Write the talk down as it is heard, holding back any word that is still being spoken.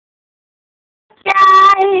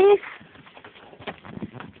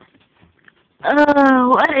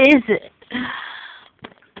What is it?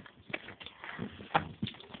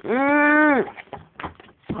 Mm.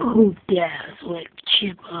 Oh, Dad's like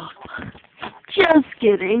chip up. Just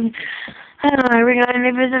kidding. Are we going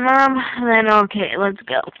to visit Mom? Then okay, let's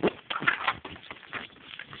go.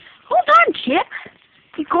 Hold on, Chip.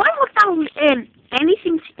 You're going without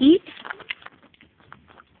anything to eat?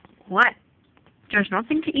 What? There's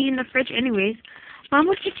nothing to eat in the fridge anyways. Mom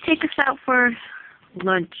would just take us out for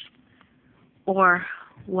lunch. Or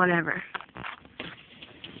whatever.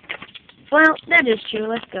 Well, that is true.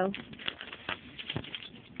 Let's go.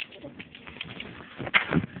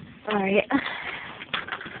 Alright.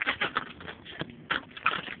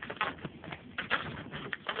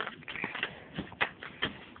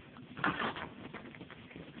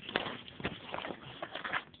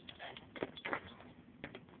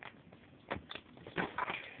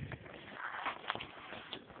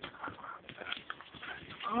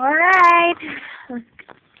 Alright.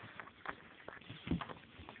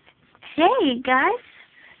 Hey, guys.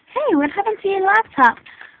 Hey, what happened to your laptop?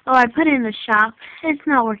 Oh, I put it in the shop. It's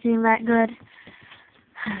not working that good.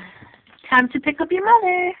 Time to pick up your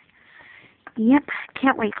mother. Yep,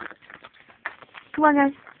 can't wait. Come on,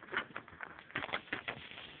 guys.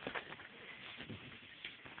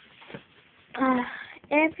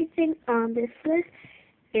 Everything on this list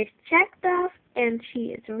is checked off, and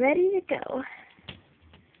she is ready to go.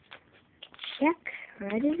 Check,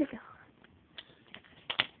 ready to go.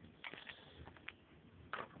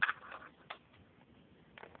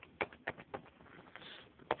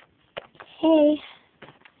 Hey.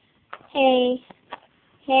 Hey.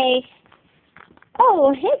 Hey.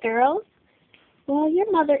 Oh, hey, girls. Well,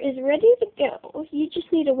 your mother is ready to go. You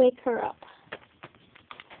just need to wake her up.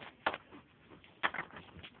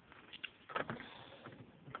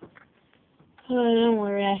 Oh, don't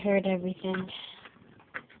worry, I heard everything.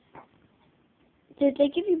 Did they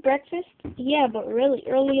give you breakfast? Yeah, but really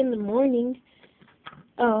early in the morning.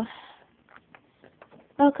 Oh.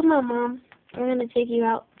 Oh, come on, Mom. We're going to take you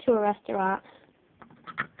out to a restaurant.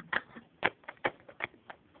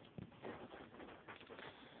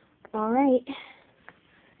 Alright.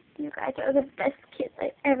 You guys are the best kids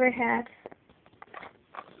I've ever had.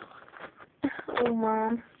 Oh,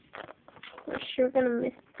 Mom. We're sure going to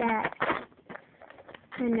miss Dad.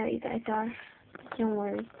 I know you guys are. Don't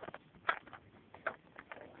worry.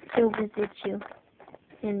 He'll visit you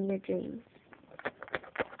in your dreams.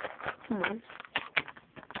 Come on.